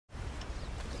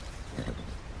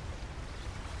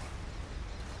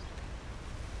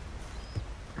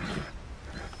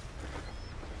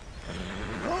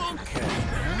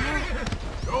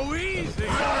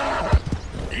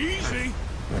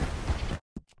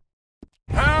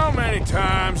many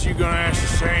times you gonna ask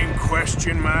the same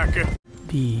question, Micah?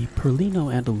 The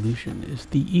Perlino Andalusian is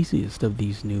the easiest of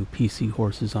these new PC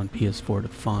horses on PS4 to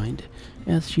find,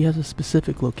 as she has a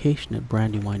specific location at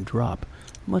Brandywine Drop,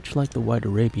 much like the White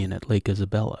Arabian at Lake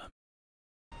Isabella.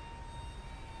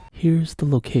 Here's the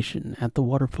location at the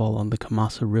waterfall on the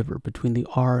Kamasa River between the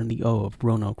R and the O of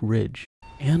Roanoke Ridge.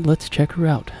 And let's check her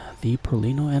out, the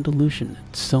Perlino Andalusian.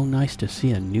 It's so nice to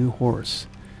see a new horse.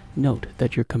 Note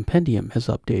that your compendium has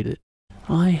updated.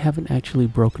 I haven't actually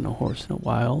broken a horse in a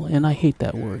while, and I hate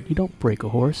that word. You don't break a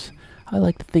horse. I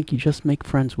like to think you just make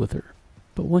friends with her.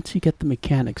 But once you get the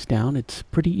mechanics down, it's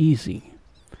pretty easy.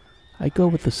 I go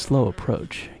with the slow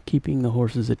approach, keeping the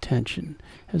horse's attention.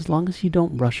 As long as you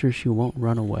don't rush her, she won't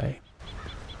run away.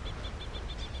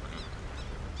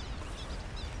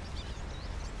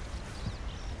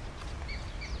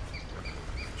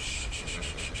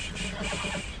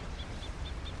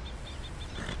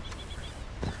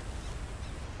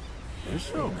 It's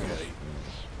okay.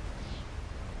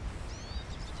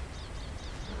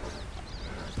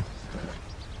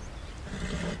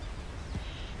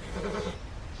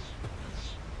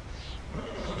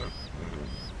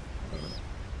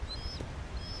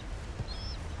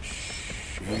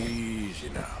 Easy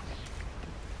now.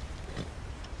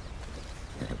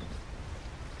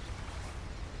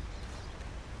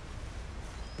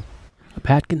 A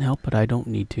pat can help, but I don't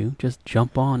need to. Just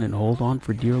jump on and hold on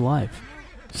for dear life.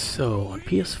 So, on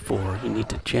PS4, you need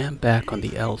to jam back on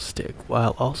the L stick,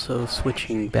 while also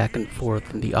switching back and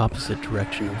forth in the opposite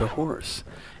direction of the horse.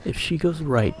 If she goes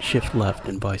right, shift left,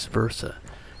 and vice versa.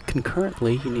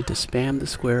 Concurrently, you need to spam the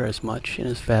square as much and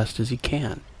as fast as you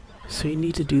can. So you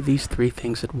need to do these three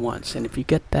things at once, and if you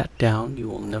get that down, you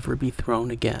will never be thrown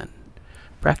again.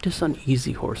 Practice on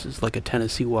easy horses like a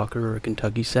Tennessee Walker or a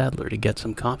Kentucky Saddler to get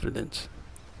some confidence.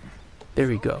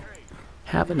 There you go.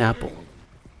 Have an apple.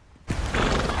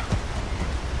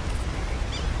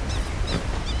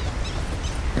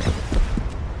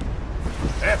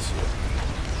 That's it.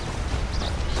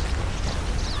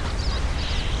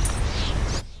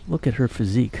 Look at her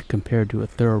physique compared to a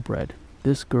thoroughbred.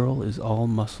 This girl is all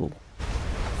muscle.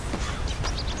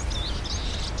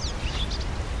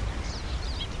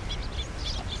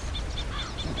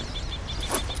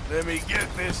 Let me get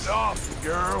this off you,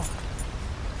 girl.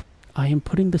 I am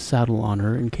putting the saddle on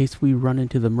her in case we run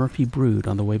into the Murphy brood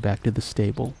on the way back to the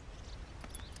stable.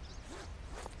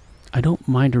 I don't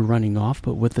mind her running off,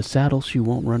 but with the saddle she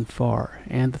won't run far,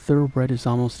 and the thoroughbred is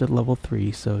almost at level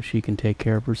 3, so she can take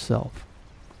care of herself.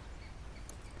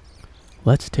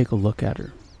 Let's take a look at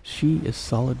her. She is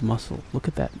solid muscle. Look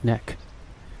at that neck.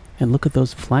 And look at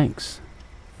those flanks.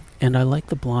 And I like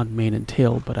the blonde mane and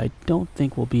tail, but I don't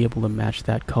think we'll be able to match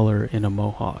that color in a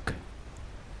mohawk.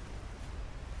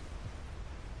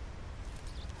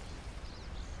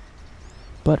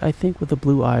 But I think with the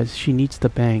blue eyes, she needs the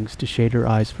bangs to shade her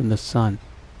eyes from the sun.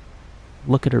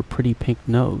 Look at her pretty pink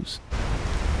nose.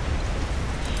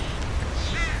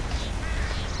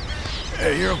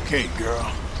 Hey, you're okay,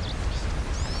 girl.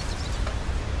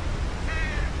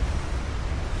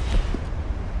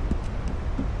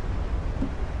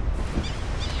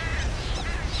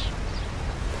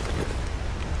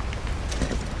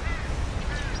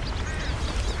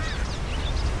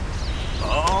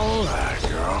 All right,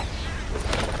 girl.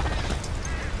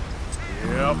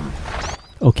 Yep.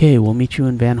 Okay, we'll meet you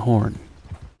in Van Horn.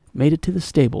 Made it to the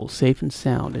stable, safe and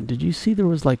sound, and did you see there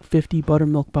was like 50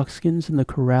 buttermilk buckskins in the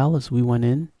corral as we went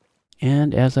in?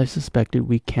 And as I suspected,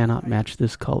 we cannot match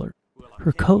this color.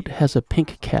 Her coat has a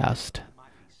pink cast,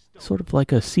 sort of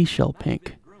like a seashell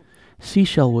pink.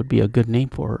 Seashell would be a good name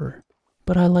for her.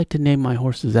 But I like to name my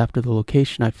horses after the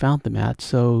location I found them at,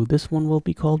 so this one will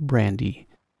be called Brandy.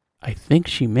 I think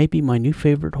she may be my new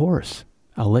favorite horse.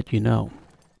 I'll let you know.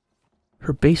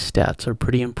 Her base stats are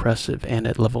pretty impressive, and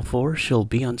at level 4 she'll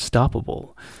be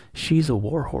unstoppable. She's a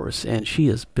war horse, and she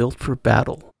is built for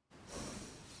battle.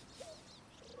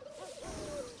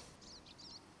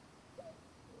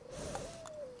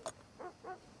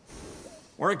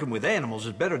 Working with animals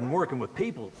is better than working with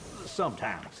people,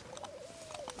 sometimes.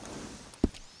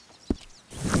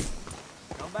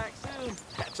 Come back soon.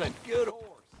 That's a good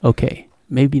horse. Okay,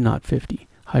 maybe not 50.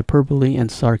 Hyperbole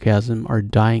and sarcasm are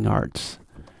dying arts.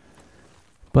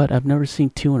 But I've never seen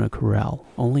 2 in a corral,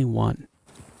 only 1.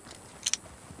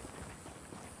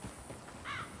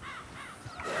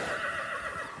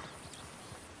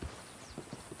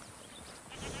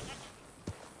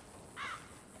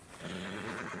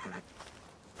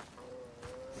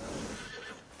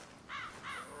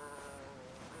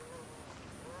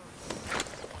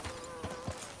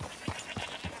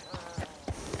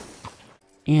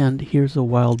 And here's a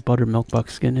wild buttermilk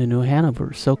buckskin in New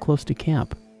Hanover, so close to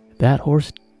camp. That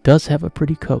horse does have a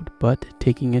pretty coat, but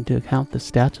taking into account the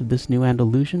stats of this new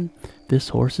Andalusian, this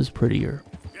horse is prettier.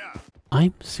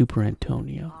 I'm Super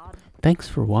Antonio. Thanks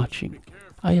for watching.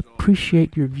 I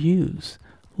appreciate your views.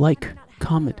 Like,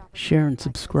 comment, share, and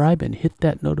subscribe, and hit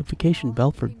that notification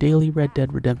bell for daily Red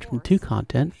Dead Redemption 2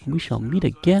 content, and we shall meet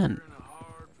again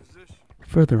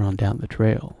further on down the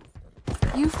trail.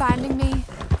 You finding me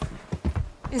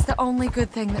is the only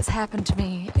good thing that's happened to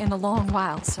me in a long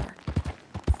while, sir.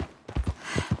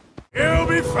 He'll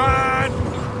be fine.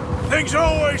 Things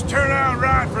always turn out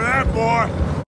right for that boy.